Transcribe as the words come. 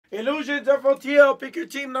Illusions FOTL. Pick your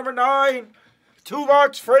team number 9.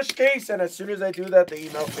 2-box fresh case. And as soon as I do that, the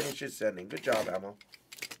email finishes sending. Good job, Ammo.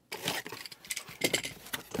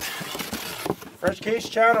 Fresh case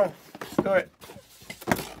channel. Let's do it.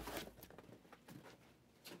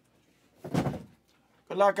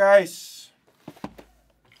 Good luck, guys.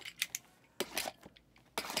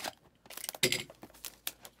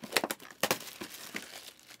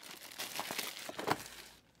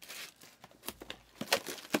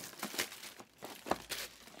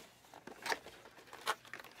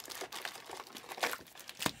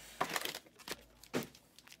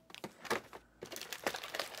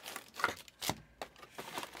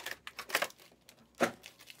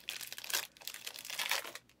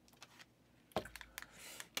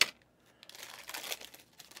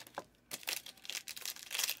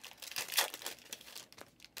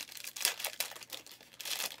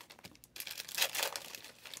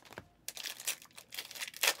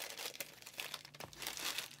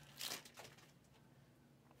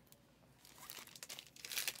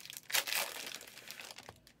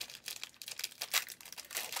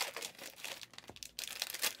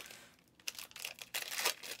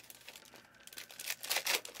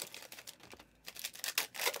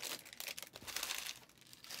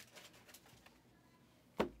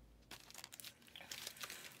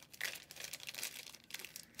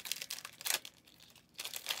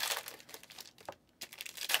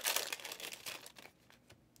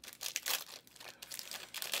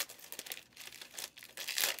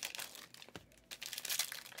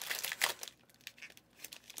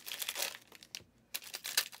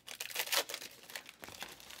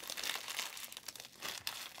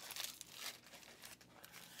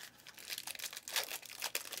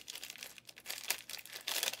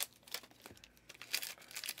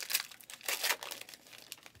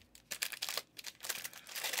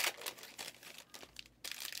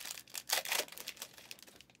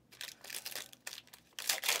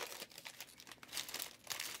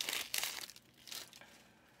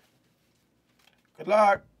 Good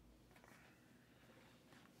luck.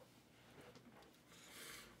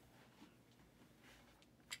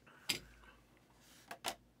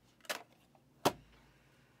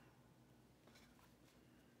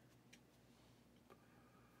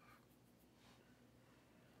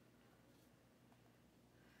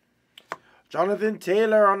 Jonathan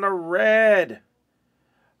Taylor on the red.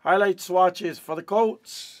 Highlight swatches for the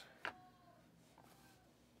Colts.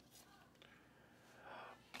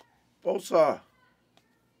 Bosa.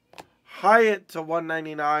 Hyatt to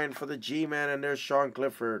 199 for the G-Man, and there's Sean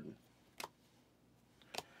Clifford.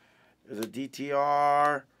 There's a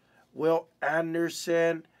DTR. Will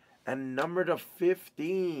Anderson. And number to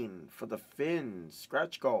 15 for the Finns.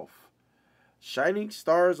 Scratch Golf. Shining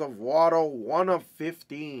Stars of Waddle, 1 of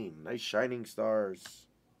 15. Nice Shining Stars.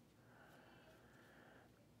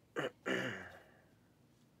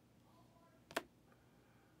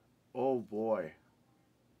 Oh, boy.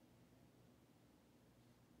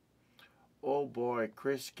 Oh, boy.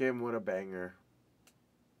 Chris Kim with a banger.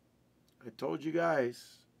 I told you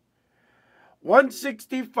guys.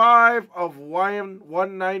 165 of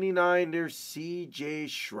 199. There's CJ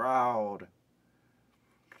Stroud.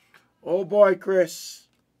 Oh, boy, Chris.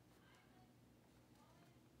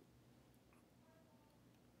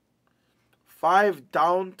 Five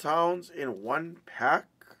downtowns in one pack.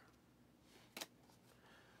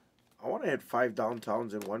 I want to hit 5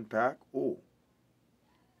 downtowns in one pack. Ooh.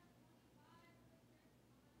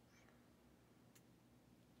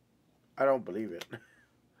 I don't believe it.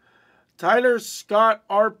 Tyler Scott,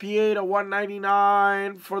 RPA to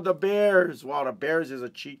 199 for the Bears. Wow, the Bears is a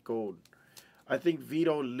cheat code. I think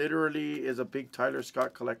Vito literally is a big Tyler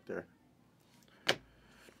Scott collector.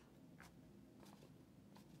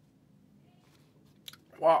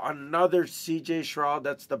 Wow, another CJ Stroud.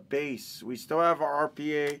 That's the base. We still have our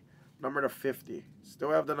RPA number to 50.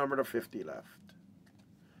 Still have the number to 50 left.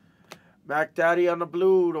 Mac Daddy on the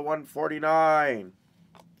blue to 149.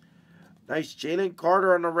 Nice Jalen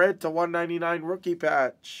Carter on the red to 199 rookie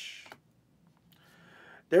patch.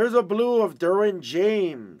 There's a blue of Derwin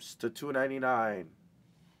James to 299.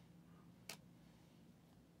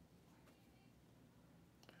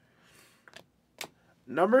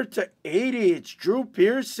 Number to 80, it's Drew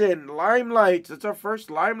Pearson. Limelights. It's our first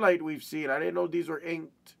Limelight we've seen. I didn't know these were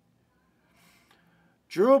inked.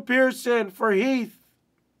 Drew Pearson for Heath.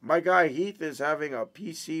 My guy Heath is having a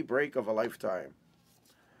PC break of a lifetime.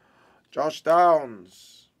 Josh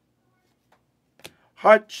Downs.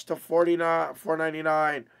 Hutch to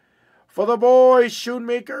 499. For the boys,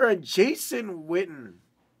 Shoemaker and Jason Witten.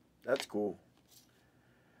 That's cool.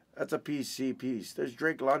 That's a PC piece. There's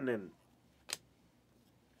Drake London.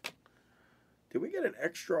 Did we get an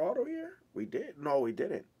extra auto here? We did. No, we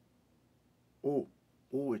didn't. Oh,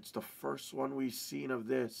 oh, it's the first one we've seen of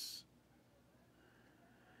this.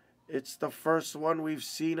 It's the first one we've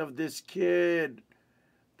seen of this kid.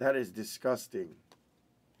 That is disgusting.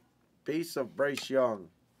 Base of Bryce Young.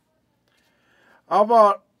 How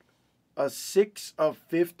about a 6 of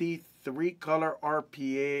 50 3-color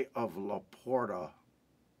RPA of Laporta?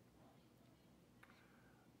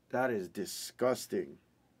 That is disgusting.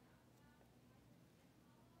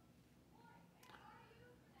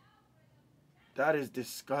 That is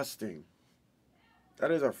disgusting. That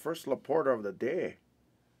is our first Laporta of the day.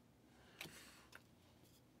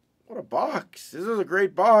 What a box. This is a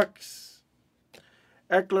great box.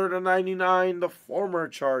 Eckler to 99, the former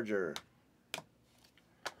Charger.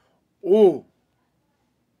 Ooh.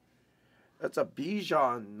 That's a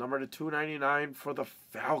Bijan, number to 299 for the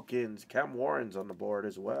Falcons. Cam Warren's on the board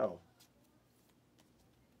as well.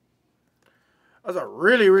 That's a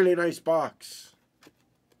really, really nice box.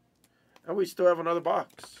 And we still have another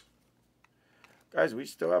box. Guys, we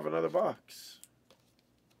still have another box.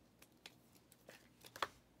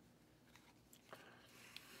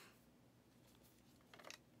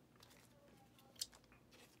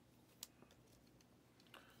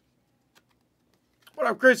 What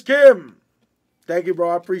up, Chris Kim? Thank you, bro.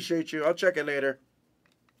 I appreciate you. I'll check it later.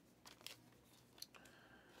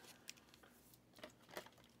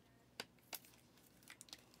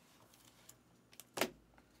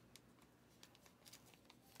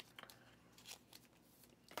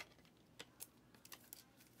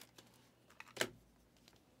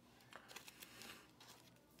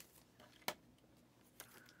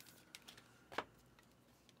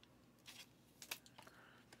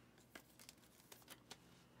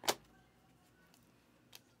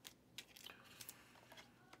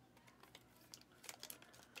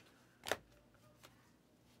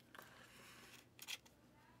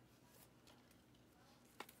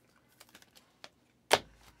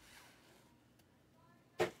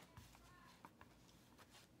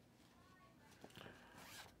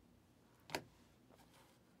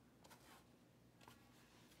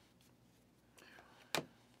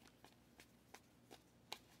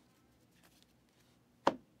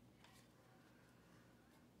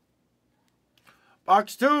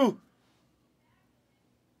 Box 2.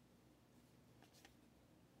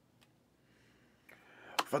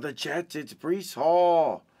 For the Jets, it's Breece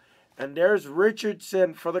Hall. And there's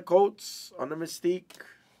Richardson for the Colts on the Mystique.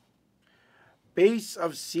 Base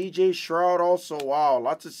of C.J. Stroud also. Wow,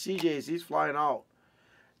 lots of C.J.'s. He's flying out.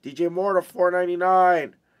 DJ Moore to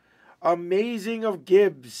 499. Amazing of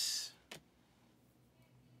Gibbs.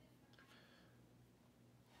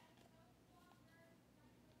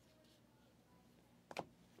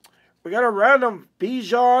 We got a random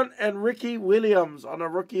Bijan and Ricky Williams on the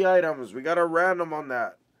rookie items. We got a random on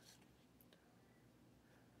that.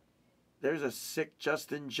 There's a sick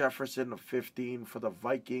Justin Jefferson of 15 for the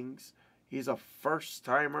Vikings. He's a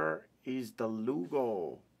first-timer. He's the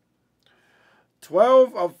Lugo.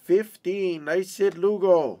 12 of 15. Nice hit,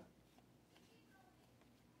 Lugo.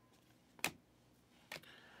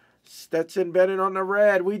 Stetson Bennett on the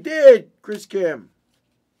red. We did, Chris Kim.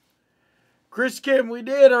 Chris Kim, we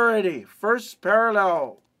did already. First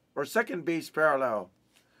parallel, or second base parallel.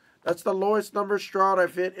 That's the lowest number Stroud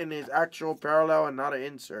I've hit in his actual parallel and not an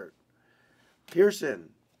insert. Pearson.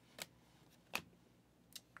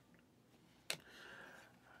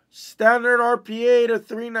 Standard RPA to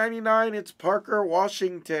 399. It's Parker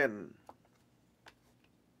Washington.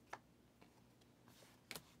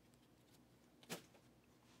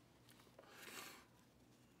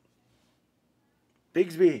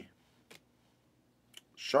 Bigsby.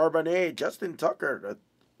 Charbonnet, Justin Tucker.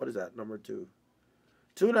 What is that? Number 2.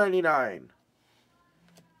 299.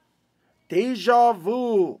 Deja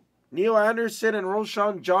Vu. Neil Anderson and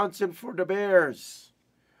Roshan Johnson for the Bears.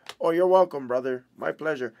 Oh, you're welcome, brother. My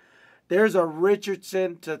pleasure. There's a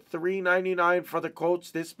Richardson to 399 for the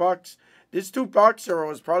Colts. This box, this 2-boxer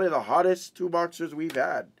was probably the hottest 2-boxers we've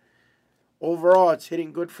had. Overall, it's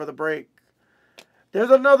hitting good for the break. There's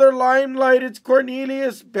another Limelight. It's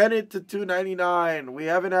Cornelius Bennett to 299. We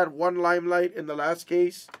haven't had one Limelight in the last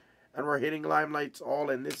case, and we're hitting Limelights all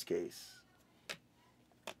in this case.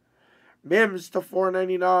 Mims to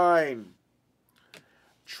 499.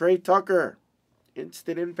 Trey Tucker.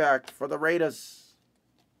 Instant impact for the Raiders.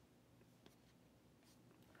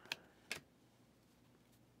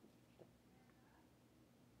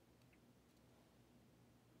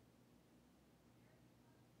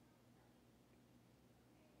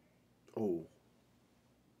 Oh.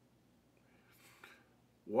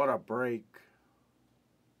 What a break.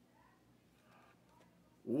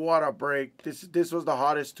 What a break. This was the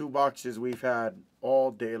hottest 2 boxes we've had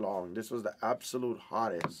all day long. This was the absolute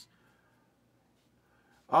hottest.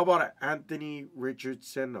 How about an Anthony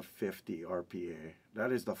Richardson of 50 RPA?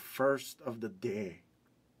 That is the first of the day.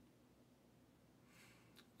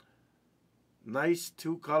 Nice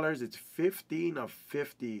 2 colors. It's 15 of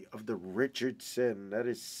 50 of the Richardson. That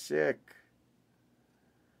is sick.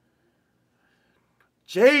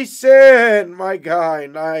 Jason, my guy.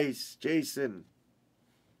 Nice. Jason.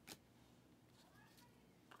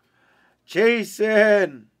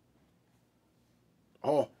 Jason.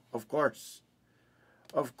 Oh, of course.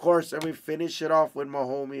 Of course. And we finish it off with my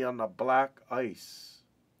homie on the black ice.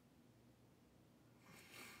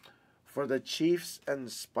 For the Chiefs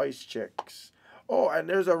and Spice Chicks. Oh, and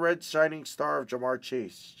there's a red shining star of Jamar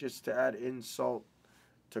Chase. Just to add insult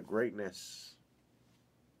to greatness.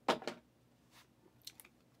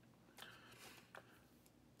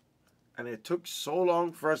 And it took so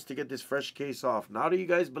long for us to get this fresh case off. Now do you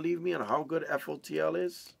guys believe me on how good FOTL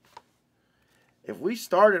is? If we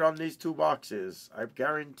started on these 2 boxes, I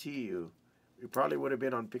guarantee you, we probably would have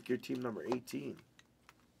been on pick your team number 18.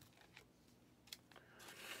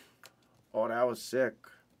 Oh, that was sick.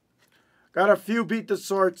 Got a few beat the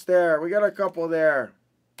sorts there. We got a couple there.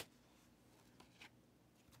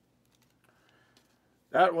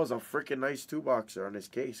 That was a freaking nice 2-boxer on this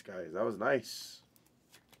case, guys. That was nice.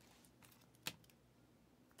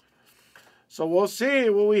 So we'll see.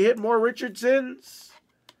 Will we hit more Richardsons?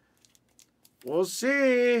 We'll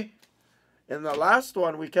see. In the last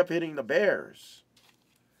one, we kept hitting the Bears.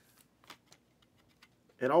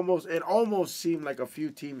 It almost seemed like a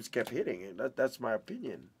few teams kept hitting it. That's my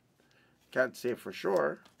opinion. Can't say for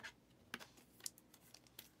sure.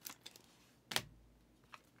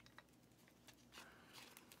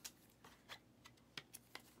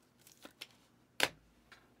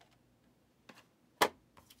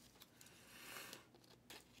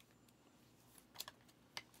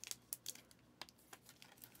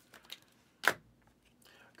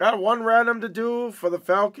 Got one random to do for the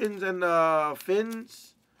Falcons and the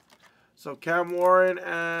Finns. So Cam Warren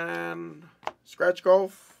and Scratch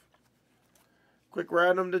Golf. Quick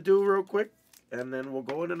random to do real quick. And then we'll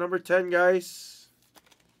go into number 10, guys.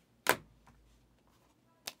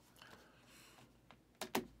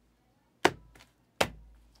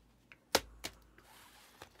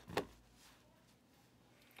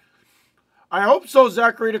 I hope so,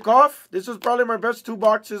 Zachary Dukoff. This was probably my best 2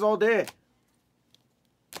 boxes all day.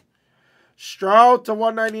 Stroud to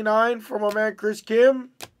 199 for my man Chris Kim.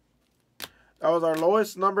 That was our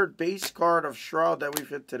lowest numbered base card of Stroud that we've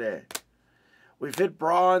hit today. We've hit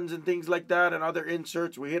bronze and things like that and other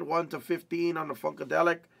inserts. We hit 1 to 15 on the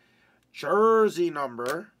Funkadelic jersey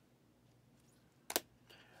number.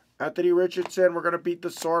 Anthony Richardson, we're going to beat the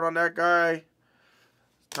sword on that guy.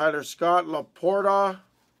 Tyler Scott, Laporta.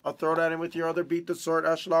 I'll throw that in with your other beat the sword,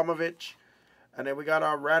 Ashlamovich. And then we got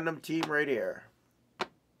our random team right here.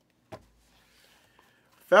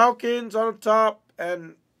 Falcons on the top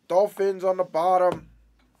and Dolphins on the bottom.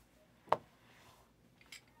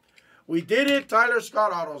 We did hit Tyler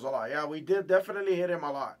Scott autos a lot. Yeah, we did definitely hit him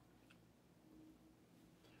a lot.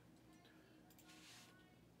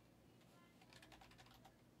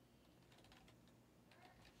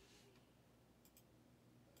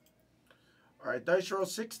 All right, dice roll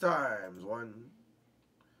 6 times. 1,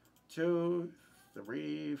 2,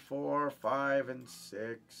 3, 4, 5, and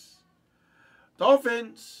 6.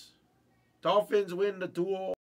 Dolphins. Dolphins win the duel.